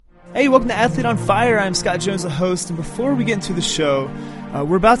Hey, welcome to Athlete on Fire. I'm Scott Jones, the host, and before we get into the show,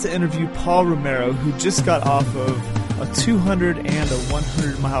 we're about to interview Paul Romero, who just got off of a 200 and a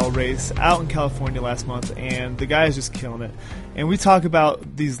 100-mile race out in California last month, and the guy is just killing it. And we talk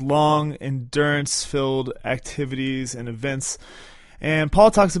about these long, endurance-filled activities and events, and Paul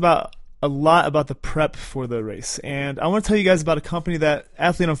talks about a lot about the prep for the race. And I want to tell you guys about a company that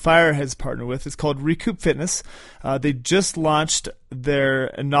Athlete on Fire has partnered with. It's called Recoup Fitness. They just launched their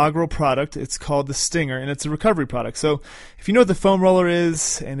inaugural product. It's called the Stinger, and it's a recovery product. So if you know what the foam roller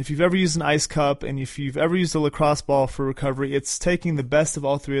is, and if you've ever used an ice cup, and if you've ever used a lacrosse ball for recovery, it's taking the best of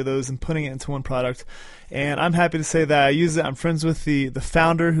all three of those and putting it into one product. And I'm happy to say that I use it. I'm friends with the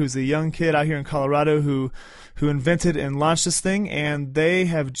founder, who's a young kid out here in Colorado who invented and launched this thing, and they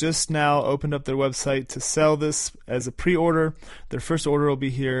have just now opened up their website to sell this as a pre-order. Their first order will be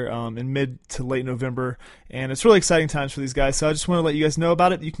here in mid to late November, and it's really exciting times for these guys. So I just want to let you guys know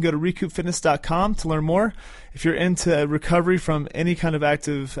about it. You can go to recoupfitness.com to learn more. If you're into recovery from any kind of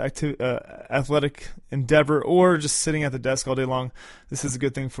athletic endeavor or just sitting at the desk all day long, this is a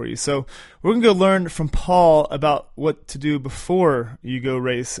good thing for you. So we're going to go learn from Paul about what to do before you go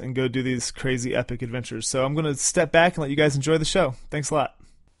race and go do these crazy epic adventures. So I'm going to step back and let you guys enjoy the show. Thanks a lot.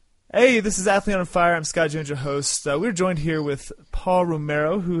 Hey, this is Athlete on Fire. I'm Scott Jones, your host. We're joined here with Paul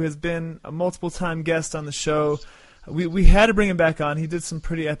Romero, who has been a multiple-time guest on the show. We had to bring him back on. He did some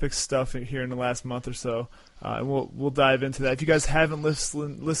pretty epic stuff here in the last month or so. And we'll dive into that. If you guys haven't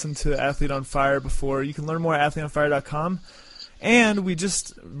listened to Athlete on Fire before, you can learn more at athleteonfire.com. And we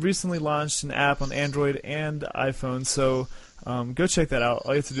just recently launched an app on Android and iPhone, so go check that out.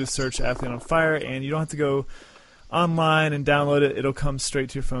 All you have to do is search Athlete on Fire, and you don't have to go online and download it. It'll come straight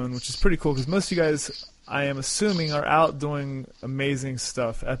to your phone, which is pretty cool because most of you guys, I am assuming, are out doing amazing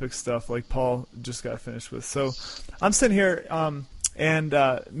stuff, epic stuff like Paul just got finished with. So I'm sitting here, and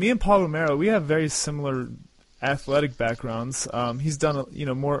me and Paul Romero, we have very similar athletic backgrounds. He's done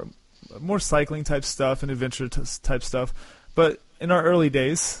more cycling type stuff and adventure type stuff, but in our early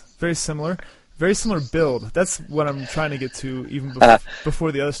days, very similar build. That's what I'm trying to get to even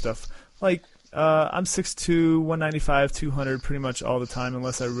before the other stuff. Like I'm 6'2", 195, 200 pretty much all the time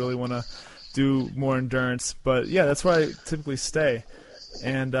unless I really want to do more endurance. But yeah, that's where I typically stay.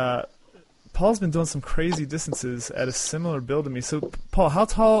 And Paul's been doing some crazy distances at a similar build to me. So Paul, how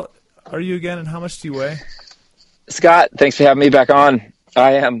tall are you again, and how much do you weigh? Scott, thanks for having me back on.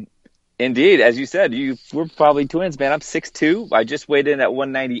 I am indeed, as you said, we're probably twins, man. I'm 6'2". I just weighed in at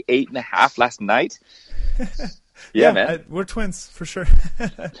 198.5 last night. Yeah, man. We're twins for sure.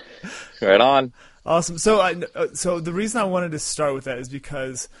 Right on. Awesome. So the reason I wanted to start with that is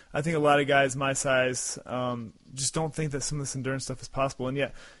because I think a lot of guys my size just don't think that some of this endurance stuff is possible, and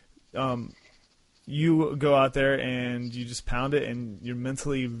yet you go out there and you just pound it, and you're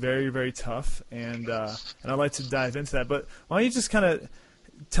mentally very, very tough, and I'd like to dive into that. But why don't you just kind of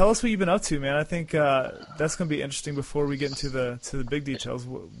tell us what you've been up to, man? I think that's going to be interesting before we get into the big details.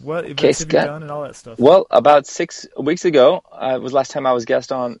 What events have you done and all that stuff? Well, about 6 weeks ago was last time I was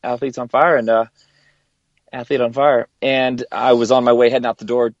guest on Athletes on Fire and Athlete on Fire, and I was on my way heading out the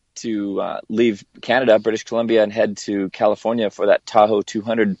door to leave Canada, British Columbia, and head to California for that Tahoe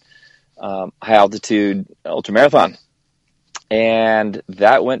 200 high altitude ultramarathon, and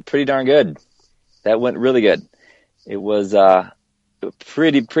that went pretty darn good. That went really good. It was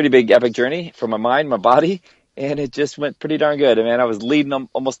pretty big epic journey for my mind, my body, and it just went pretty darn good. I mean, I was leading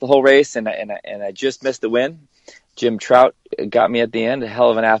almost the whole race, and I just missed the win. Jim Trout got me at the end. A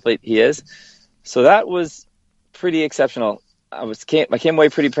hell of an athlete he is. So that was pretty exceptional. I came away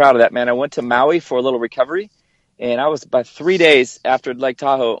pretty proud of that, man. I went to Maui for a little recovery, and I was about 3 days after Lake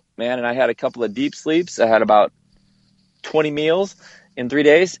Tahoe, man, and I had a couple of deep sleeps. I had about 20 meals in 3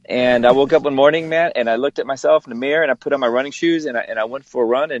 days, and I woke up one morning, man, and I looked at myself in the mirror, and I put on my running shoes, and I went for a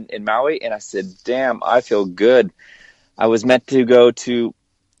run in Maui, and I said, damn, I feel good. I was meant to go to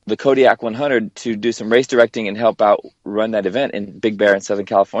the Kodiak 100 to do some race directing and help out run that event in Big Bear in Southern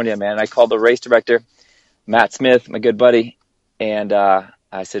California, man. And I called the race director, Matt Smith, my good buddy, and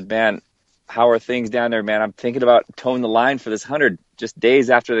I said, man, how are things down there, man? I'm thinking about towing the line for this 100 just days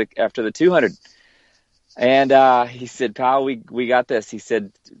after the 200. And he said, pal, we got this. He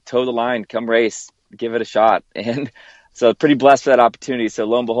said, toe the line, come race, give it a shot. And so pretty blessed for that opportunity. So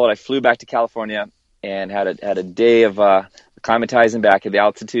lo and behold, I flew back to California and had a day of acclimatizing back at the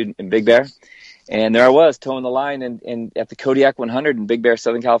altitude in Big Bear. And there I was, towing the line and at the Kodiak 100 in Big Bear,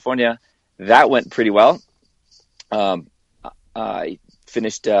 Southern California. That went pretty well. I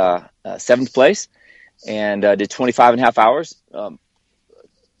finished 7th place and did 25 and a half hours,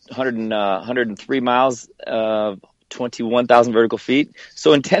 103 miles of 21,000 vertical feet.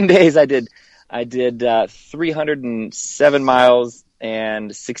 So in 10 days, I did 307 miles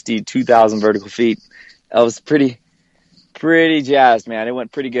and 62,000 vertical feet. I was pretty jazzed, man. It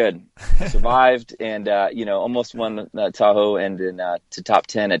went pretty good. Survived and, almost won Tahoe, and then to top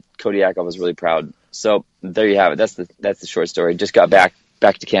 10 at Kodiak. I was really proud. So there you have it. That's the short story. Just got back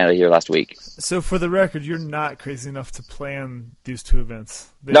to Canada here last week. So for the record, you're not crazy enough to plan these two events.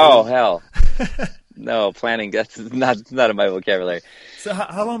 No, hell. No, planning, that's not in my vocabulary. So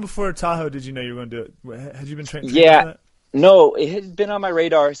how long before Tahoe did you know you were going to do it? Had you been training for that? No, it had been on my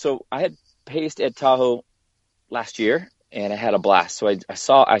radar. So I had paced at Tahoe last year, and I had a blast. So I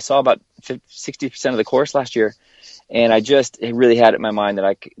saw about 60% of the course last year, and I just really had it in my mind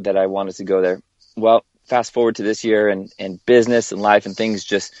that I wanted to go there. Well, fast forward to this year, and business and life and things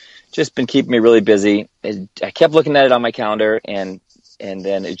just been keeping me really busy. I kept looking at it on my calendar, and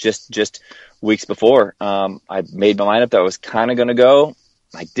then it just weeks before, I made my mind up that I was kind of going to go.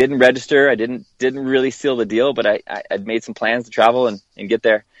 I didn't register. I didn't really seal the deal, but I'd made some plans to travel and get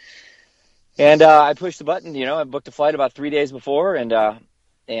there. And I pushed the button. I booked a flight about 3 days before, and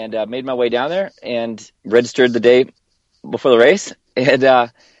made my way down there and registered the day before the race,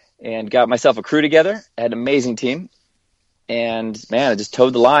 and got myself a crew together. I had an amazing team, and man, I just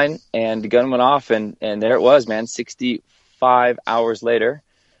towed the line, and the gun went off, and there it was, man. 65 hours later,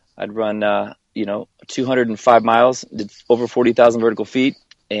 I'd run 205 miles, did over 40,000 vertical feet,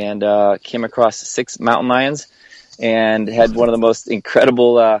 and came across 6 mountain lions, and had one of the most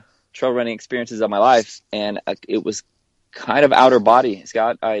incredible trail running experiences of my life. And it was kind of outer body,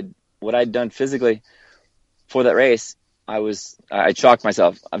 Scott. What I'd done physically for that race, I shocked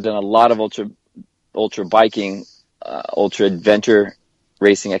myself. I've done a lot of ultra biking, ultra adventure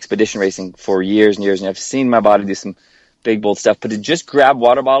racing, expedition racing for years and years, and I've seen my body do some big, bold stuff. But to just grab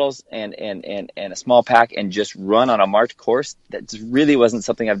water bottles and a small pack and just run on a marked course, that just really wasn't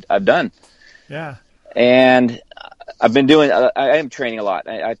something I've done. Yeah. And I've been doing. I am training a lot.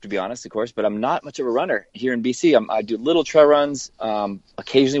 I have to be honest, of course, but I'm not much of a runner here in BC. I do little trail runs,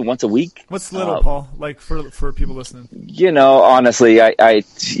 occasionally once a week. What's little, Paul? Like for people listening. Honestly, I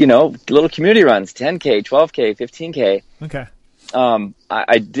little community runs, 10K, 12K, 15K. Okay.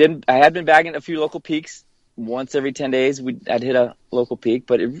 I had been bagging a few local peaks. Once every 10 days, I'd hit a local peak,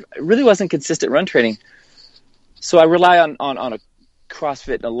 but it really wasn't consistent run training. So I rely on a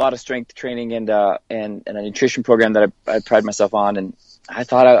CrossFit and a lot of strength training and a nutrition program that I pride myself on. And I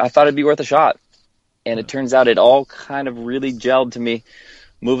thought it'd be worth a shot. And it turns out it all kind of really gelled to me,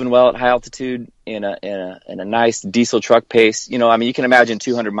 moving well at high altitude in a nice diesel truck pace. You can imagine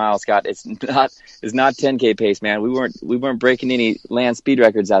 200 miles, Scott. It's not 10K pace, man. We weren't breaking any land speed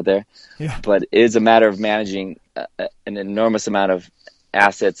records out there. Yeah. But it is a matter of managing an enormous amount of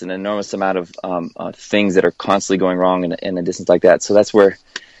assets, an enormous amount of things that are constantly going wrong in a distance like that. So that's where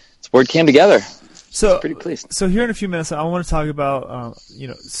it came together. So pretty pleased. So here in a few minutes, I want to talk about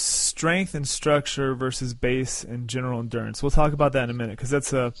strength and structure versus base and general endurance. We'll talk about that in a minute, because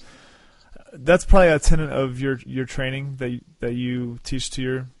that's probably a tenet of your training that you teach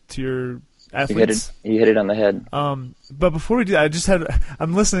to your athletes. You hit it on the head. But before we do that,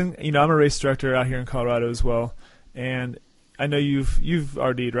 I'm listening. I'm a race director out here in Colorado as well, and I know you've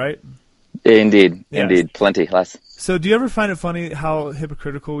RD'd, right? Indeed, Yes. Indeed, plenty less. So do you ever find it funny how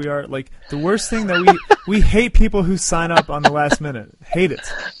hypocritical we are? Like, the worst thing that we hate people who sign up on the last minute. Hate it.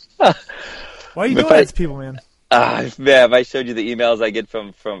 Why are you doing that to people, man? Man, if I showed you the emails I get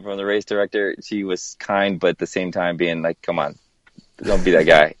from the race director, she was kind, but at the same time being like, come on, don't be that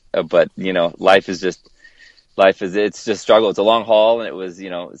guy. But, life is just struggle. It's a long haul, and it was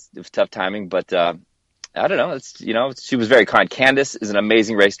tough timing, but, I don't know. She was very kind. Candace is an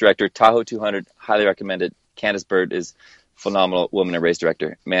amazing race director. Tahoe 200, highly recommended. Candace Bird is phenomenal woman and race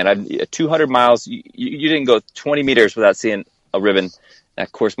director. Man, 200 miles. You didn't go 20 meters without seeing a ribbon.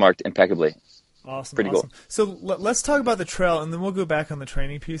 That course marked impeccably. Awesome. Pretty cool. So let's talk about the trail, and then we'll go back on the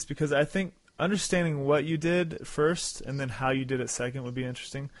training piece, because I think understanding what you did first and then how you did it second would be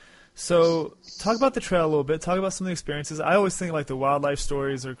interesting. So talk about the trail a little bit. Talk about some of the experiences. I always think like the wildlife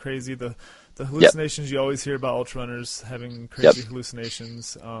stories are crazy. The hallucinations you always hear about ultra runners having crazy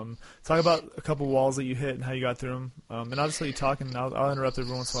hallucinations. Talk about a couple walls that you hit and how you got through them. And I'll just let you talk, and I'll interrupt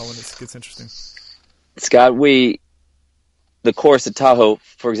every once in a while when it gets interesting. Scott, the course at Tahoe,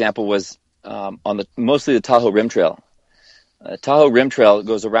 for example, was on mostly the Tahoe Rim Trail. Tahoe Rim Trail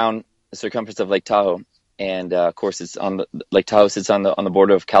goes around the circumference of Lake Tahoe, and of course, it's on Lake Tahoe sits on the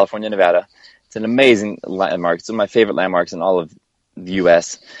border of California and Nevada. It's an amazing landmark. It's one of my favorite landmarks in all of the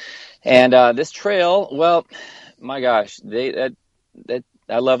U.S. And this trail, well, my gosh, I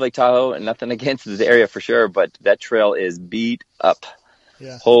I love Lake Tahoe, and nothing against the area for sure, but that trail is beat up.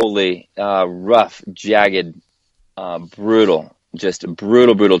 Yeah. Holy, rough, jagged, brutal, just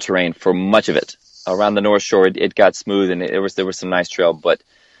brutal terrain for much of it. Around the North Shore, it got smooth, and there was some nice trail, but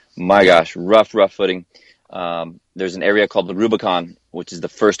my gosh, rough footing. There's an area called the Rubicon, which is the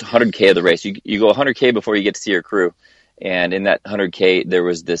first 100K of the race. You go 100K before you get to see your crew. And in that 100K, there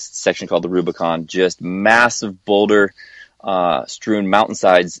was this section called the Rubicon, just massive boulder strewn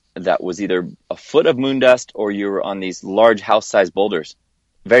mountainsides that was either a foot of moon dust or you were on these large house-sized boulders.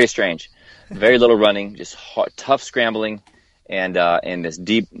 Very strange. Very little running, just tough scrambling, and this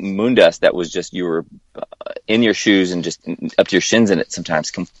deep moon dust that was just, you were in your shoes and just up to your shins in it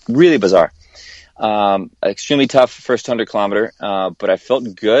sometimes. Really bizarre. Extremely tough first 100 kilometer, but I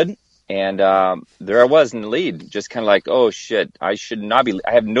felt good. And there I was in the lead, just kind of like, oh shit, I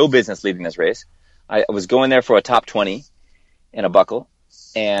have no business leading this race. I was going there for a top 20 in a buckle.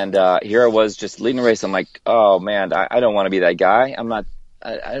 And here I was just leading the race. I'm like, oh man, I don't want to be that guy. I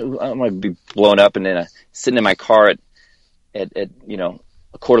don't want to be blown up and then sitting in my car at a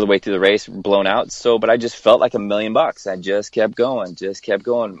quarter of the way through the race, blown out. But I just felt like $1,000,000. I just kept going.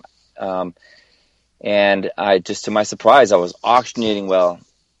 And I just, to my surprise, I was oxygenating well.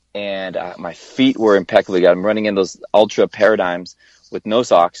 And my feet were impeccably good. I'm running in those ultra paradigms with no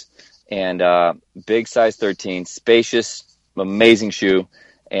socks and big size 13, spacious, amazing shoe.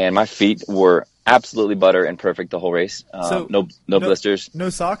 And my feet were absolutely butter and perfect the whole race. No blisters. No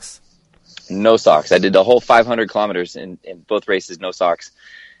socks? No socks. I did the whole 500 kilometers in both races, no socks,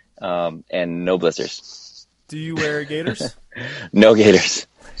 and no blisters. Do you wear gaiters? No gaiters.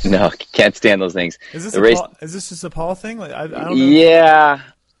 No, can't stand those things. Is this just a Paul thing? Like I don't know. Yeah.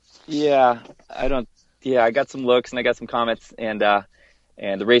 I got some looks and I got some comments, and the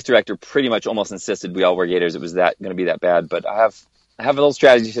race director pretty much almost insisted we all wear gaiters. It was going to be that bad, but I have a little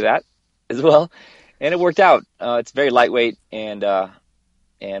strategy to that as well, and it worked out. It's very lightweight, and my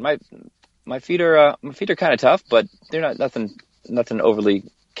feet are kind of tough, but they're not nothing overly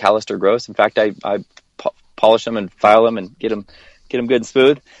calloused or gross. In fact, I polish them and file them and get them good and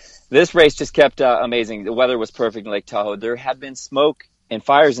smooth. This race just kept amazing. The weather was perfect in Lake Tahoe. There had been smoke and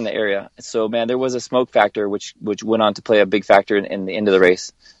fires in the area, so man, there was a smoke factor which went on to play a big factor in the end of the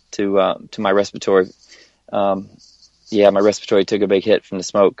race to my respiratory. My respiratory took a big hit from the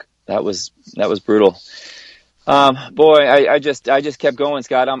smoke. That was brutal. I just kept going,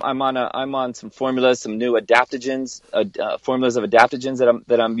 Scott. I'm on some formulas, some new adaptogens, formulas of adaptogens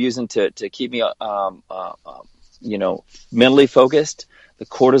that I'm using to keep me mentally focused. The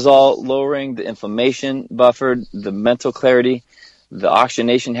cortisol lowering, the inflammation buffered, the mental clarity, the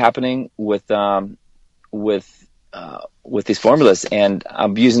oxygenation happening with these formulas. And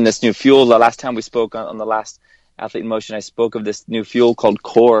I'm using this new fuel. The last time we spoke on the last Athlete in Motion, I spoke of this new fuel called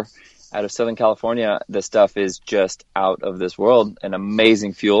Core out of Southern California. This stuff is just out of this world. An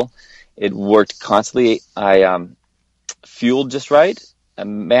amazing fuel. It worked constantly. I fueled just right. I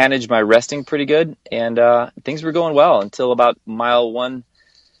managed my resting pretty good, and things were going well until about mile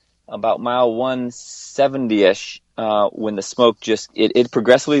 170-ish, when the smoke it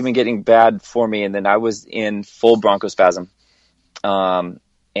progressively been getting bad for me, and then I was in full bronchospasm,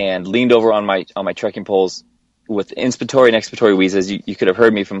 and leaned over on my trekking poles with inspiratory and expiratory wheezes. You could have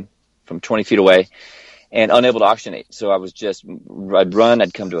heard me from 20 feet away, and unable to oxygenate. So I was I'd run,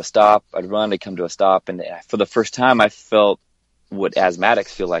 I'd come to a stop, I'd run, I'd come to a stop, and for the first time I felt what asthmatics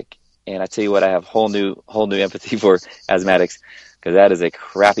feel like. And I tell you what, I have whole new empathy for asthmatics, because that is a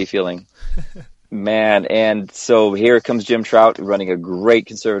crappy feeling. Man, and so here comes Jim Trout running a great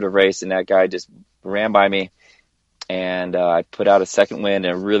conservative race, and that guy just ran by me, and I put out a second wind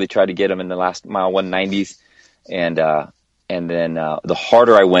and really tried to get him in the last mile 190s, and then the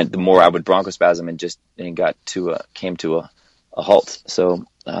harder I went, the more I would bronchospasm and came to a halt. So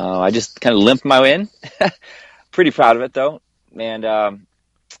I just kind of limped my way in. Pretty proud of it though, and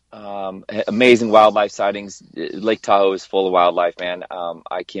amazing wildlife sightings. Lake Tahoe is full of wildlife, man.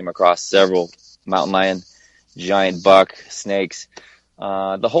 I came across several mountain lion, giant buck, snakes,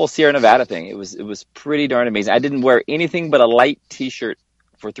 the whole Sierra Nevada thing. It was pretty darn amazing. I didn't wear anything but a light t-shirt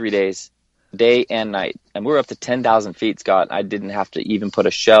for 3 days, day and night. And we were up to 10,000 feet, Scott. I didn't have to even put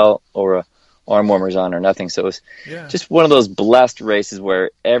a shell or a arm warmers on or nothing. So it was just one of those blessed races where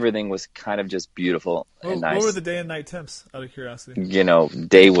everything was kind of just beautiful and nice. What were the day and night temps, out of curiosity?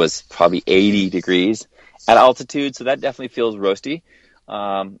 Day was probably 80 degrees at altitude, so that definitely feels roasty.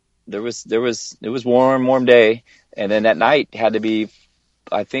 It was warm day, and then at night had to be,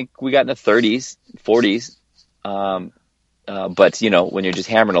 I think we got in the 30s, 40s. But when you're just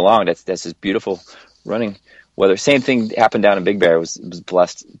hammering along, that's just beautiful running weather. Same thing happened down in Big Bear. It was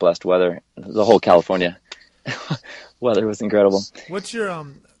blessed weather. The whole California weather was incredible. What's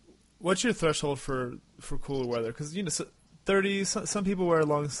your threshold for cooler weather? Because 30. Some people wear a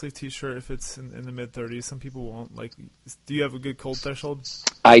long sleeve T-shirt if it's in the mid 30s. Some people won't. Like, do you have a good cold threshold?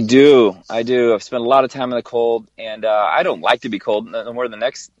 I do. I've spent a lot of time in the cold, and I don't like to be cold. No more than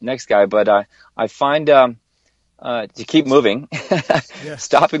the next guy, but I find to keep moving. Yeah.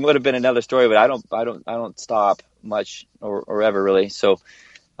 Stopping would have been another story, but I don't stop much or ever really. So,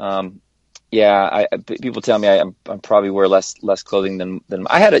 people tell me I'm probably wear less clothing than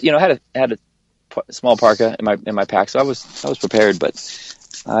I had a small parka in my pack, so I was prepared, but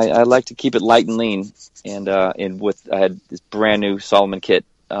I like to keep it light and lean. And I had this brand new Solomon kit,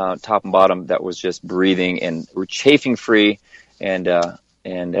 top and bottom, that was just breathing and chafing free, and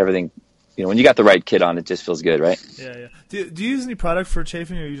everything. When you got the right kit on, it just feels good, right? Yeah. Do you use any product for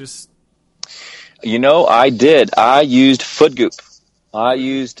chafing, or you just? I did. I used Foot Goop. I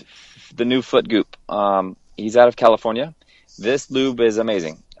used the new Foot Goop. He's out of California. This lube is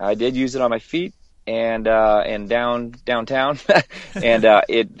amazing. I did use it on my feet and downtown, and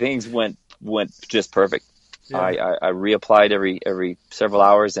things went just perfect. Yeah. I reapplied every several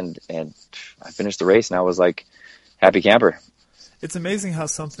hours, and I finished the race, and I was like happy camper. It's amazing how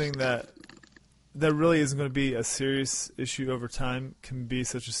something that really isn't going to be a serious issue over time can be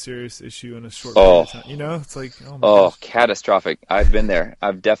such a serious issue in a short period of time. It's like, oh my gosh. Catastrophic. I've been there.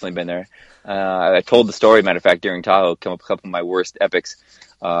 I've definitely been there. I told the story, matter of fact, during Tahoe, a couple of my worst epics.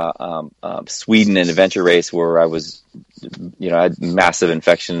 Sweden, an adventure race where I was, I had massive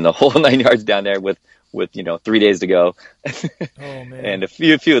infection in the whole 9 yards down there with 3 days to go. Oh man. And a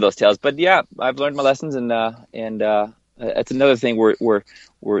few of those tales. But yeah, I've learned my lessons, and that's another thing where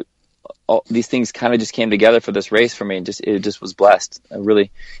all these things kind of just came together for this race for me, and it just was blessed. I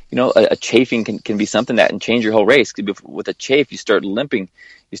really, a chafing can be something that can change your whole race. With a chafe, you start limping,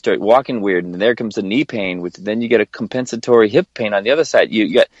 you start walking weird, and there comes the knee pain, which then you get a compensatory hip pain on the other side. You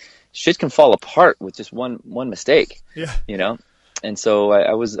get shit can fall apart with just one mistake. Yeah. And so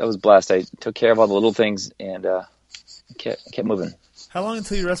I was blessed. I took care of all the little things, and kept moving. How long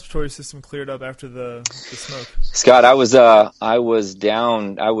until your respiratory system cleared up after the smoke? Scott, I was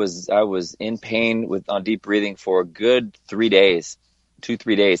down. I was in pain on deep breathing for a good 3 days,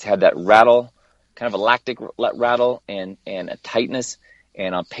 2-3 days. Had that rattle, kind of a lactic rattle, and a tightness,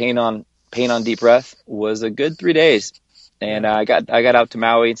 and pain on deep breath was a good 3 days. And I got out to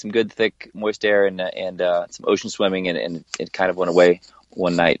Maui, and some good thick moist air, and some ocean swimming, and it kind of went away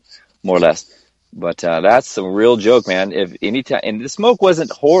one night, more or less. But that's a real joke, man. If any time, and the smoke wasn't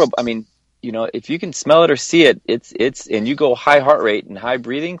horrible. I mean, if you can smell it or see it, it's and you go high heart rate and high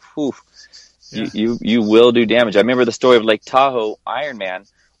breathing, whew, yeah. you will do damage. I remember the story of Lake Tahoe Ironman,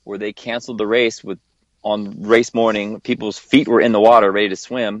 where they canceled the race on race morning. People's feet were in the water, ready to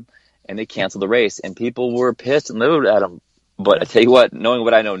swim, and they canceled the race, and people were pissed and livid at them. But I tell you what, knowing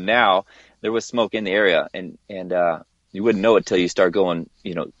what I know now, there was smoke in the area, and you wouldn't know it till you start going,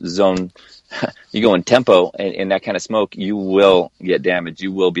 zone. You go in tempo, and that kind of smoke, you will get damage.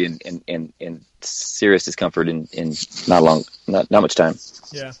 You will be in serious discomfort in not much time.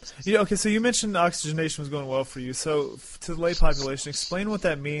 Yeah. Okay. So you mentioned oxygenation was going well for you. So to the lay population, explain what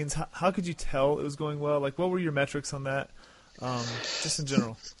that means. How could you tell it was going well? Like, what were your metrics on that? Just in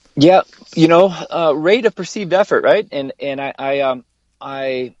general. Yeah. Rate of perceived effort, right? And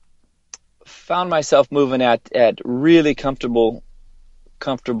I found myself moving at really comfortable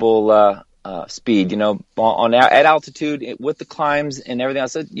speed, at altitude with the climbs and everything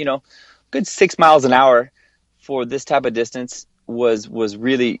else. Good 6 miles an hour for this type of distance was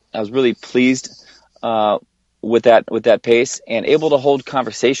really, I was really pleased with that pace, and able to hold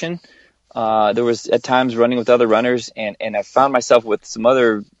conversation. There was at times running with other runners, and I found myself with some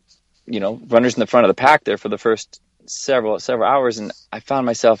other runners in the front of the pack there for the first several hours, and I found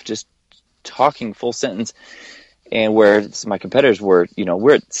myself just talking full sentence. And where my competitors were,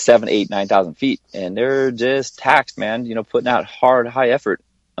 we're at 7,000, 8,000, 9,000 feet, and they're just taxed, man. Putting out high effort.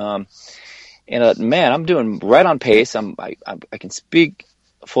 Man, I'm doing right on pace. I can speak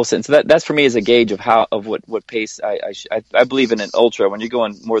full sentence. So that's for me is a gauge of what pace I believe in an ultra. When you're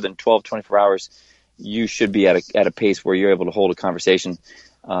going more than 12, 24 hours, you should be at a pace where you're able to hold a conversation.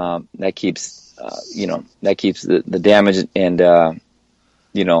 That keeps the damage and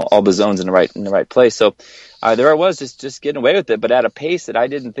all the zones in the right place. So there I was just getting away with it, but at a pace that I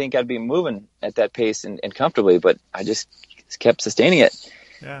didn't think I'd be moving at that pace and comfortably, but I just kept sustaining it.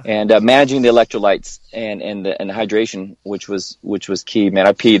 Yeah. And managing the electrolytes and the hydration, which was key, man.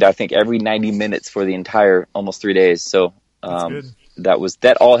 I peed, I think, every 90 minutes for the entire almost 3 days. So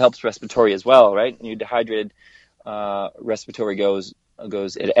that all helps respiratory as well, right? And you're dehydrated, respiratory goes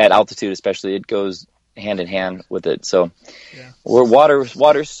at altitude, especially, it goes hand in hand with it. So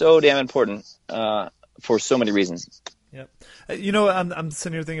water's so damn important for so many reasons. Yep. I'm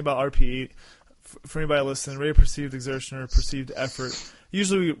sitting here thinking about RPE. For anybody listening, rate of perceived exertion or perceived effort.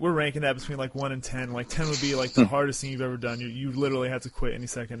 Usually we're ranking that between like 1 and 10. Like 10 would be like the hardest thing you've ever done. You literally have to quit any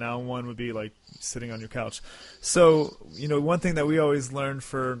second now. 1 would be like sitting on your couch. So, one thing that we always learn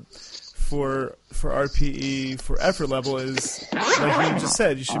for RPE, for effort level is, like you just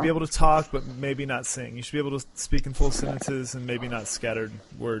said, you should be able to talk but maybe not sing. You should be able to speak in full sentences and maybe not scattered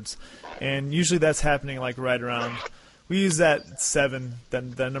words. And usually that's happening like right around, we use that 7,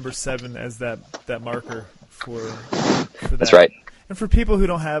 that number 7 as that marker for that. That's right. And for people who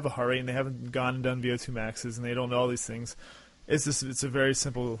don't have a heart rate and they haven't gone and done VO2 maxes and they don't know all these things, it's a very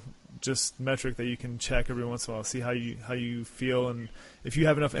simple just metric that you can check every once in a while, see how you feel, and if you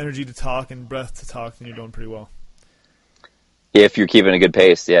have enough energy to talk and breath to talk, then you're doing pretty well. If you're keeping a good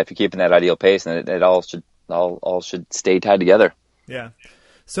pace, if you're keeping that ideal pace, and it all should stay tied together. Yeah.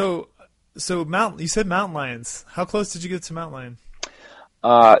 So you said mountain lions. How close did you get to mountain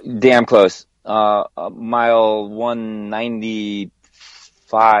lion? Damn close. Mile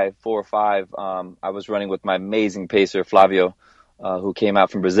 195.45. I was running with my amazing pacer Flavio, who came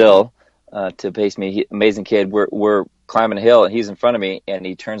out from Brazil to pace me. Amazing kid. We're climbing a hill, and he's in front of me, and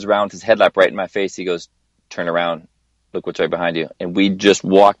he turns around with his headlamp right in my face. He goes, "Turn around. Look what's right behind you." And we just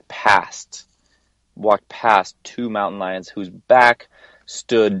walked past 2 mountain lions whose back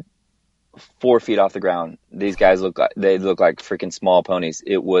stood 4 feet off the ground. These guys look like freaking small ponies.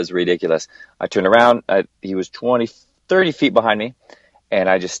 It was ridiculous. I turned around. He was 30 feet behind me, and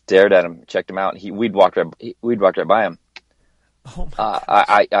I just stared at him, checked him out. We'd walked right by him. Oh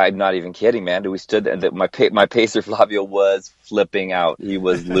my I'm not even kidding, man. We stood there. My pacer Flavio was flipping out. He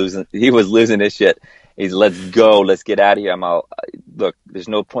was losing. He was losing his shit. He's, "Let's go. Let's get out of here." I'm all, "Look, there's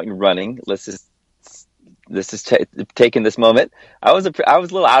no point in running. Let's just taking this moment." I was a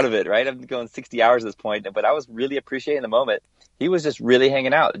little out of it, right? I've been going 60 hours at this point, but I was really appreciating the moment. He was just really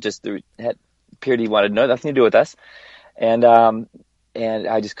hanging out. Just appeared he wanted nothing to do with us, and I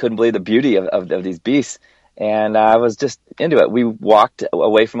just couldn't believe the beauty of these beasts. And I was just into it. We walked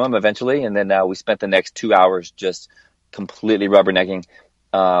away from them eventually, and then we spent the next 2 hours just completely rubbernecking,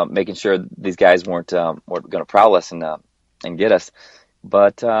 making sure these guys weren't going to prowl us and get us.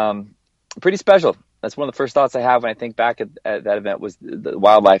 But pretty special. That's one of the first thoughts I have when I think back at that event, was the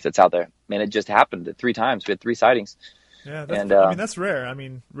wildlife that's out there. Man, it just happened 3 times. We had 3 sightings. Yeah, that's rare. I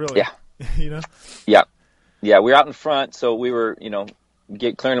mean, really. Yeah. Yeah, we were out in front, so we were,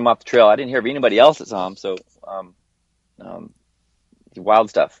 clearing them off the trail. I didn't hear of anybody else that saw them, so wild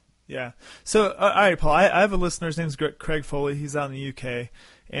stuff. Yeah. So, all right, Paul, I have a listener. His name's Craig Foley. He's out in the UK,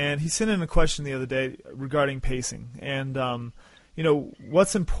 and he sent in a question the other day regarding pacing. And,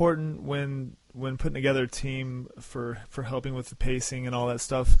 what's important when putting together a team for helping with the pacing and all that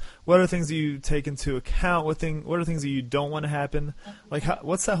stuff? What are things that you take into account? What are things that you don't want to happen? Like,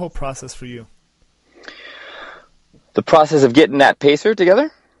 what's that whole process for you? The process of getting that pacer together?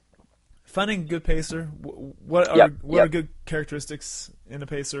 Finding a good pacer. What are good characteristics in a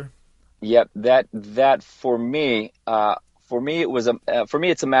pacer? Yep, that for me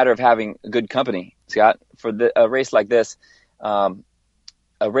it's a matter of having good company, Scott. For a race like this, a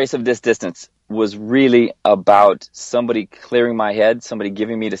race of this distance was really about somebody clearing my head, somebody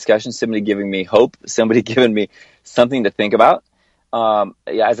giving me discussion, somebody giving me hope, somebody giving me something to think about.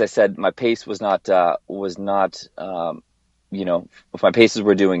 As I said, my pace was not, if my paces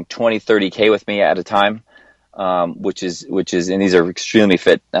were doing 20, 30K with me at a time, which is, and these are extremely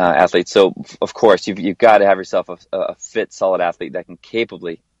fit, athletes. So of course you've got to have yourself a fit, solid athlete that can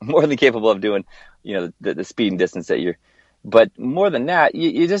more than capable of doing, the speed and distance but more than that,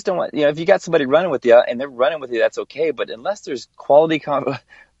 you just don't want, if you got somebody running with you and they're running with you, that's okay. But unless there's quality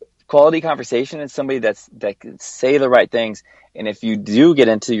conversation and somebody that can say the right things, and if you do get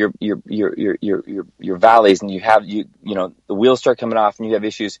into your valleys and the wheels start coming off and you have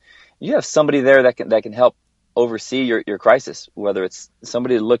issues, you have somebody there that can help oversee your crisis. Whether it's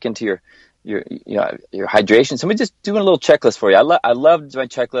somebody to look into your hydration, somebody just doing a little checklist for you. I love my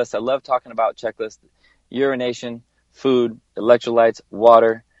checklist. I love talking about checklists, urination, food, electrolytes,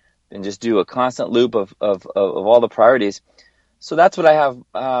 water, and just do a constant loop of all the priorities. So that's what I have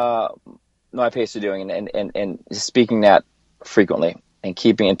my pacer doing, and speaking that frequently, and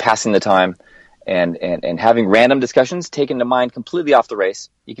passing the time, and having random discussions taken to mind completely off the race.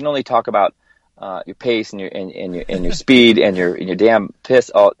 You can only talk about your pace and your speed and your damn piss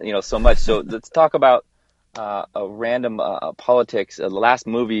so much. So let's talk about a random politics, the last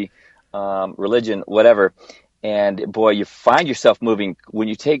movie, religion, whatever. And boy, you find yourself moving when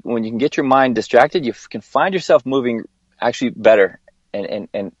you can get your mind distracted. You can find yourself moving actually better and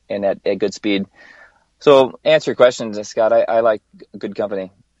at good speed. So answer your questions, Scott. I like good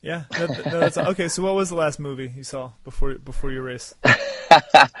company. Yeah, that's okay. So what was the last movie you saw before your race?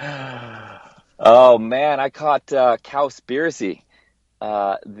 Oh man, I caught Cowspiracy,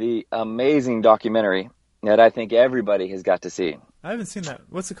 the amazing documentary that I think everybody has got to see. I haven't seen that.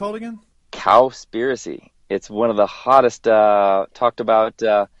 What's it called again? Cowspiracy. It's one of the hottest talked about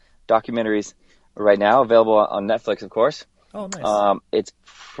documentaries right now, available on Netflix, of course. Oh, nice. It's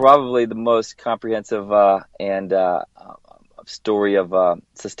probably the most comprehensive and story of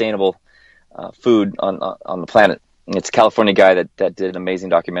sustainable food on the planet. It's a California guy that did an amazing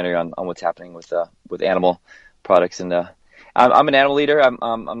documentary on what's happening with animal products. And I'm an animal eater.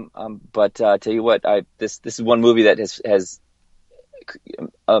 But tell you what, this is one movie that has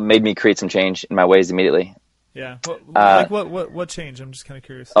made me create some change in my ways immediately. Yeah. What changed? I'm just kind of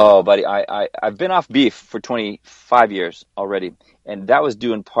curious. Oh, buddy, I've been off beef for 25 years already, and that was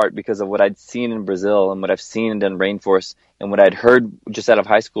due in part because of what I'd seen in Brazil and what I've seen in rainforests, and what I'd heard just out of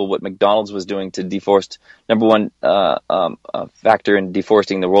high school what McDonald's was doing to deforest. Number one factor in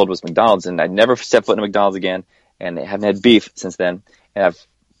deforesting the world was McDonald's, and I'd never stepped foot in a McDonald's again, and I haven't had beef since then. And I've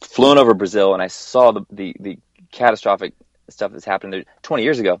flown over Brazil, and I saw the catastrophic stuff that's happened there 20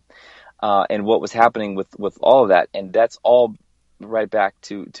 years ago. And what was happening with all of that, and that's all right back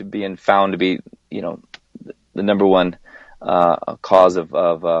to being found to be, the number one cause of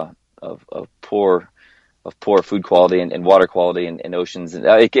poor food quality and water quality in oceans, and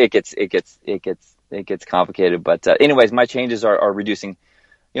it gets complicated. But anyways, my changes are reducing.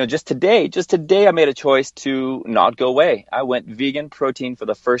 Just today, I made a choice to not go whey. I went vegan protein for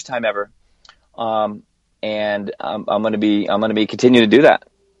the first time ever, and I'm going to be continuing to do that.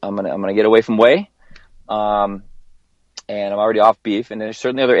 I'm gonna get away from whey, and I'm already off beef. And there's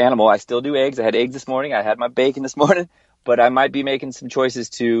certainly other animal. I still do eggs. I had eggs this morning. I had my bacon this morning. But I might be making some choices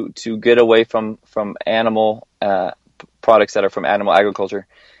to get away from animal products that are from animal agriculture.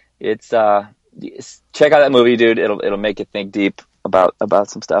 It's check out that movie, dude. It'll make you think deep about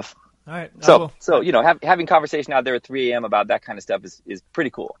some stuff. All right. So having conversation out there at 3 a.m. about that kind of stuff is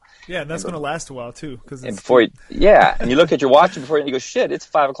pretty cool. Yeah, and that's going to last a while too, because and you look at your watch before you go, shit, it's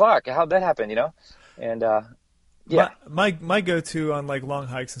 5 o'clock. How'd that happen? And yeah. My go-to on like long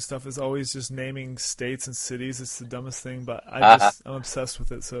hikes and stuff is always just naming states and cities. It's the dumbest thing, but I'm obsessed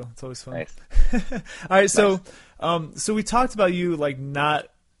with it, so it's always fun. Nice. All right, so so we talked about you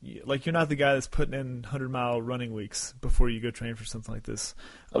you're not the guy that's putting in 100-mile running weeks before you go train for something like this.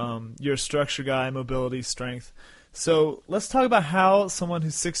 You're a structure guy, mobility, strength. So let's talk about how someone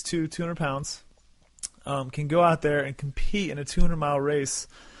who's 6'2", 200 pounds can go out there and compete in a 200-mile race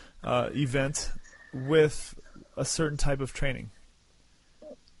event with a certain type of training.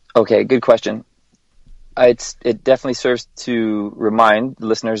 Okay, good question. It definitely serves to remind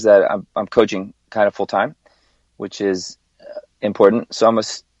listeners that I'm coaching kind of full-time, which is important. So I'm a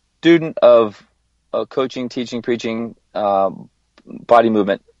student of coaching, teaching, preaching, body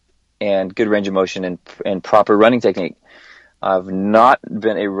movement, and good range of motion and proper running technique. I've not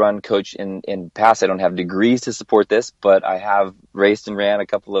been a run coach in past. I don't have degrees to support this, but I have raced and ran a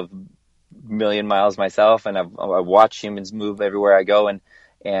couple of million miles myself, and I watch humans move everywhere I go,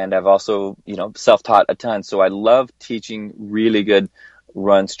 and I've also self-taught a ton. So I love teaching really good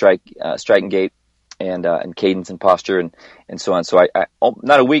run, strike and gait, and cadence and posture and so on. So I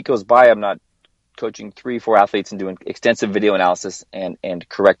not a week goes by I'm not coaching 3-4 athletes and doing extensive video analysis and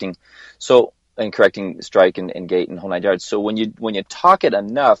correcting strike and gait and whole 9 yards. So when you talk it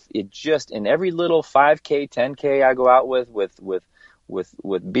enough, it just in every little 5K, 10K I go out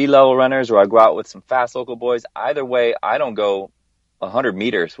with B-level runners, or I go out with some fast local boys. Either way, I don't go 100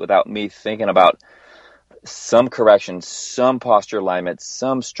 meters without me thinking about some correction, some posture alignment,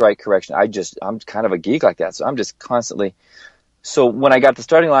 some strike correction. I'm kind of a geek like that. So I'm just constantly. So when I got the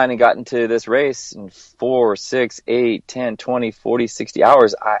starting line and got into this race in 4, 6, 8, 10, 20, 40, 60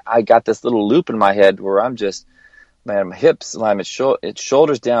 hours, I got this little loop in my head where I'm just, man, my hips alignment,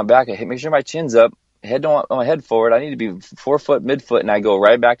 shoulders down, back. I make sure my chin's up, head on my head forward. I need to be forefoot, midfoot, and I go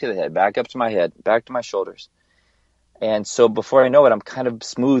right back to the head, back up to my head, back to my shoulders. And so before I know it, I'm kind of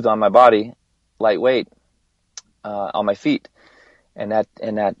smooth on my body, lightweight on my feet, and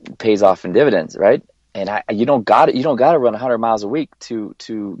that pays off in dividends, right? And you don't got to run 100 miles a week to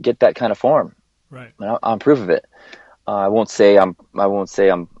get that kind of form. Right. And I'm proof of it. I won't say I'm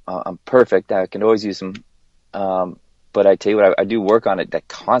perfect. I can always use some, but I tell you what, I do work on it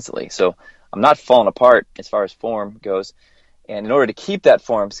constantly. So I'm not falling apart as far as form goes. And in order to keep that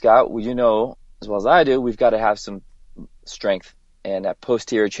form, Scott, as well as I do, we've got to have some strength, and that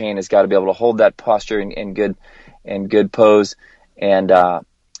posterior chain has got to be able to hold that posture in good pose, and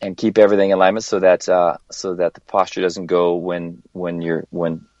keep everything in alignment so that the posture doesn't go when you're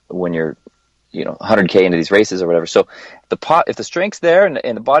 100K into these races or whatever. So if the strength's there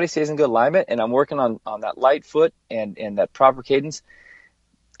and the body stays in good alignment, and I'm working on that light foot and that proper cadence,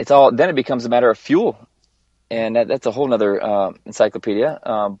 then it becomes a matter of fuel. And that's a whole nother encyclopedia.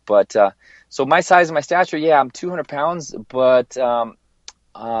 So my size and my stature, I'm 200 pounds, but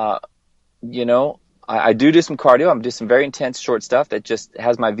I do some cardio. I'm doing some very intense short stuff that just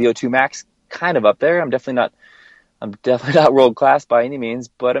has my VO2 max kind of up there. I'm definitely not world class by any means,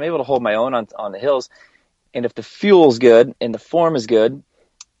 but I'm able to hold my own on the hills. And if the fuel's good and the form is good,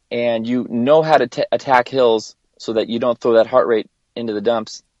 and you know how to attack hills so that you don't throw that heart rate into the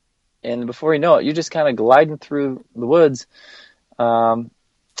dumps, and before you know it, you're just kind of gliding through the woods, on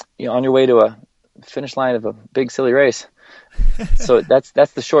your way to a finish line of a big silly race. So that's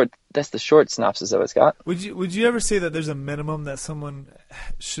the short synopsis of it, Scott. Would you ever say that there's a minimum that someone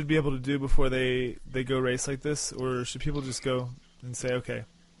should be able to do before they go race like this, or should people just go and say, okay,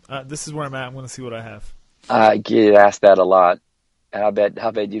 this is where I'm at, I'm going to see what I have? I get asked that a lot, and I bet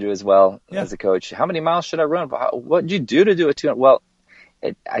you do as well. As a coach. How many miles should I run? What did you do to do it? Well,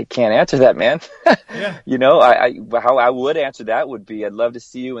 I can't answer that, man. Yeah. How I would answer that would be, I'd love to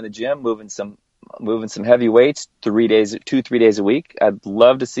see you in the gym moving some heavy weights 3 days a week. I'd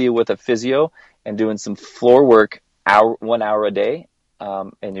love to see you with a physio and doing some floor work 1 hour a day.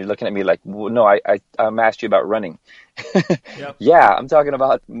 And you're looking at me like, well, no, I'm asking you about running. Yep. Yeah, I'm talking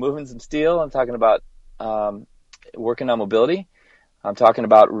about moving some steel. I'm talking about working on mobility. I'm talking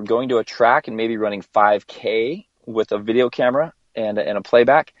about going to a track and maybe running 5K with a video camera and a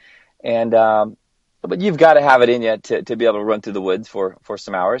playback. But you've got to have it in you to be able to run through the woods for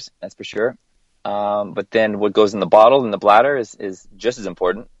some hours. That's for sure. But then what goes in the bottle and the bladder is just as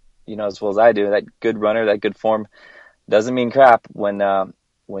important, as well as I do. That good runner, that good form doesn't mean crap when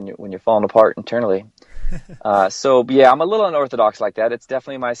you're falling apart internally. So yeah, I'm a little unorthodox like that. It's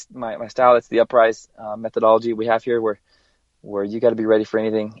definitely my style. It's the uprise methodology we have here, where you got to be ready for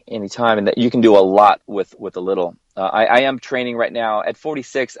anything, anytime, and that you can do a lot with a little. I am training right now at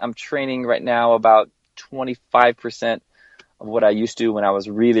 46. I'm training right now about 25% of what I used to when I was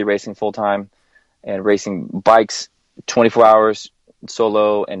really racing full time and racing bikes 24 hours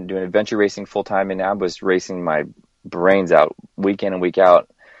solo and doing adventure racing full time. And I was racing my brains out week in and week out.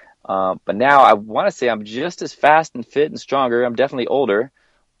 But now I want to say I'm just as fast and fit and stronger. I'm definitely older,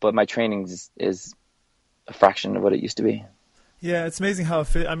 but my training is a fraction of what it used to be. Yeah, it's amazing how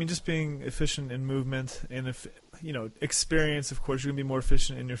just being efficient in movement and experience. Of course, you're gonna be more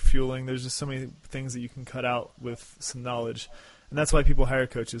efficient in your fueling. There's just so many things that you can cut out with some knowledge, and that's why people hire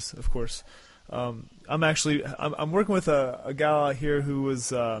coaches. Of course, I'm working with a gal out here who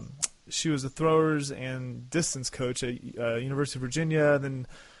was she was a throwers and distance coach at University of Virginia, then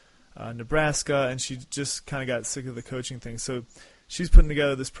Nebraska, and she just kind of got sick of the coaching thing. So she's putting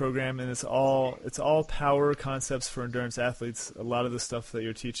together this program, and it's all power concepts for endurance athletes, a lot of the stuff that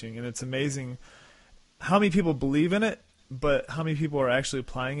you're teaching. And it's amazing how many people believe in it, but how many people are actually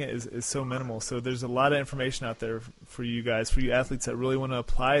applying it is so minimal. So there's a lot of information out there for you guys, for you athletes that really want to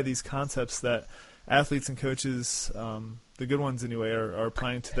apply these concepts that athletes and coaches, the good ones anyway, are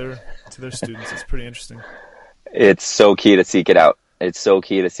applying to their students. It's pretty interesting. It's so key to seek it out.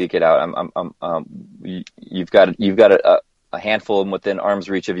 You've got a handful of them within arm's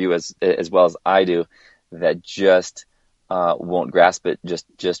reach of you as well as I do that just won't grasp it,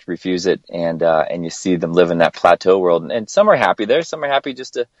 just refuse it, and you see them live in that plateau world. And some are happy there. Some are happy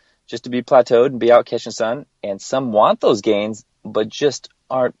just to be plateaued and be out catching sun. And some want those gains, but just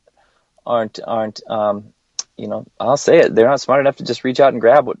aren't. I'll say it. They're not smart enough to just reach out and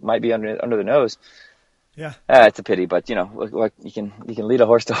grab what might be under their nose. Yeah, it's a pity, but you can lead a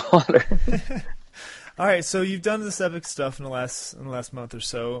horse to water. All right, so you've done this epic stuff in the last month or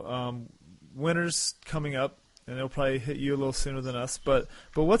so. Winter's coming up, and it'll probably hit you a little sooner than us. But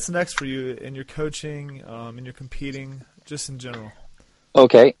what's next for you in your coaching, in your competing, just in general?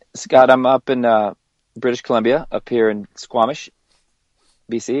 Okay, Scott, I'm up in British Columbia, up here in Squamish,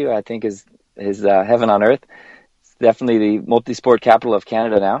 BC. I think is heaven on earth. It's definitely the multi-sport capital of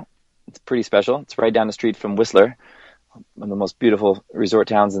Canada now. It's pretty special. It's right down the street from Whistler, one of the most beautiful resort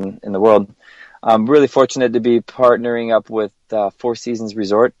towns in the world. I'm really fortunate to be partnering up with Four Seasons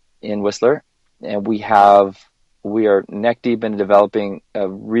Resort in Whistler, and we are neck deep in developing a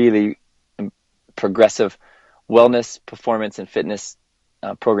really progressive wellness, performance, and fitness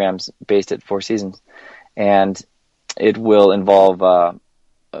programs based at Four Seasons, and it will involve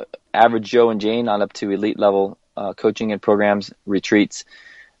average Joe and Jane on up to elite level coaching and programs, retreats,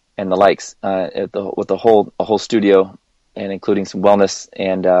 and the likes with a whole studio, and including some wellness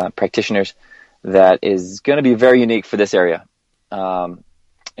and practitioners that is going to be very unique for this area,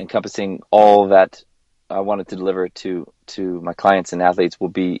 encompassing all that I wanted to deliver to my clients and athletes will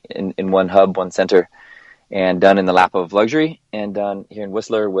be in one hub, one center, and done in the lap of luxury, and done here in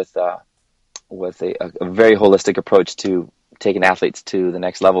Whistler with a very holistic approach to taking athletes to the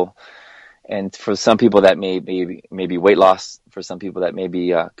next level. And for some people that may be weight loss, for some people that may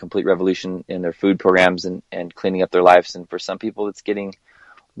be a complete revolution in their food programs and cleaning up their lives, and for some people it's getting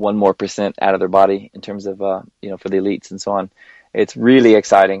 1% more out of their body in terms of for the elites and so on. It's really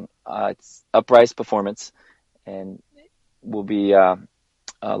exciting. It's Uprise Performance, and we'll be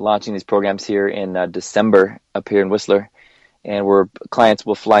launching these programs here in December up here in Whistler, and where clients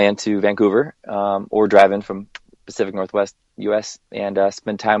will fly into Vancouver or drive in from Pacific Northwest U.S. and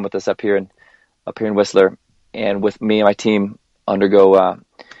spend time with us up here in Whistler, and with me and my team undergo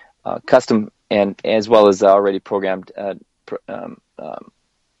custom and as well as already programmed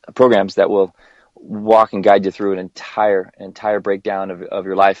programs that will walk and guide you through an entire breakdown of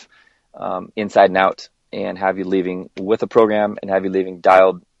your life inside and out, and have you leaving with a program and have you leaving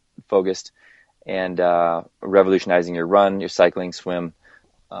dialed, focused, and revolutionizing your run, your cycling, swim,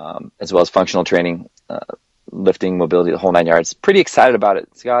 as well as functional training, lifting, mobility, the whole 9 yards. Pretty excited about it,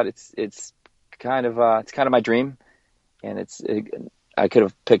 Scott. It's kind of my dream, and I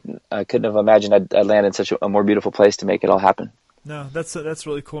couldn't have imagined I'd land in such a more beautiful place to make it all happen. No, that's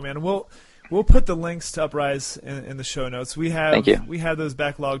really cool, man. We'll put the links to Uprise in the show notes. Thank you. We have those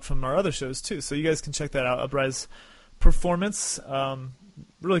backlogged from our other shows too, so you guys can check that out. Uprise Performance,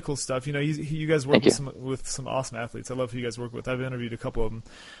 really cool stuff. You guys work with some awesome athletes. I love who you guys work with. I've interviewed a couple of them.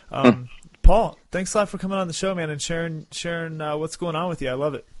 Paul, thanks a lot for coming on the show, man, and sharing what's going on with you. I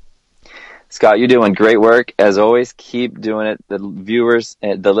love it. Scott, you're doing great work as always. Keep doing it. The viewers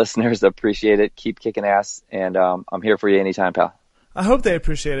and the listeners appreciate it. Keep kicking ass, and I'm here for you anytime, pal. I hope they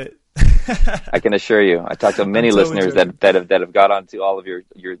appreciate it. I can assure you. I talked to many listeners that have got onto all of your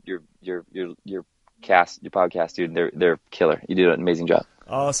podcast, dude. They're killer. You do an amazing job.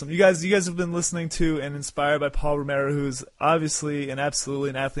 Awesome. You guys have been listening to and inspired by Paul Romero, who's obviously and absolutely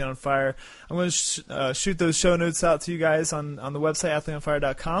an athlete on fire. I'm going to shoot those show notes out to you guys on the website,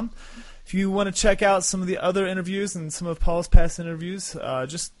 athleteonfire.com. If you want to check out some of the other interviews and some of Paul's past interviews,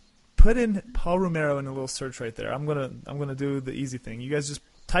 just put in Paul Romero in a little search right there. I'm gonna do the easy thing. You guys just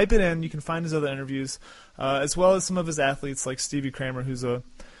type it in. You can find his other interviews, as well as some of his athletes like Stevie Kramer, who's a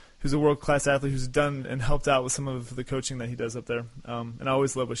world-class athlete who's done and helped out with some of the coaching that he does up there. And I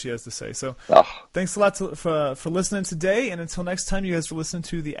always love what she has to say. So Thanks a lot for listening today. And until next time, you guys are listening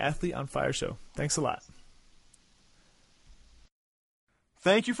to the Athlete on Fire Show. Thanks a lot.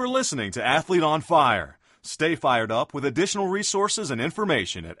 Thank you for listening to Athlete on Fire. Stay fired up with additional resources and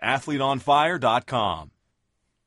information at athleteonfire.com.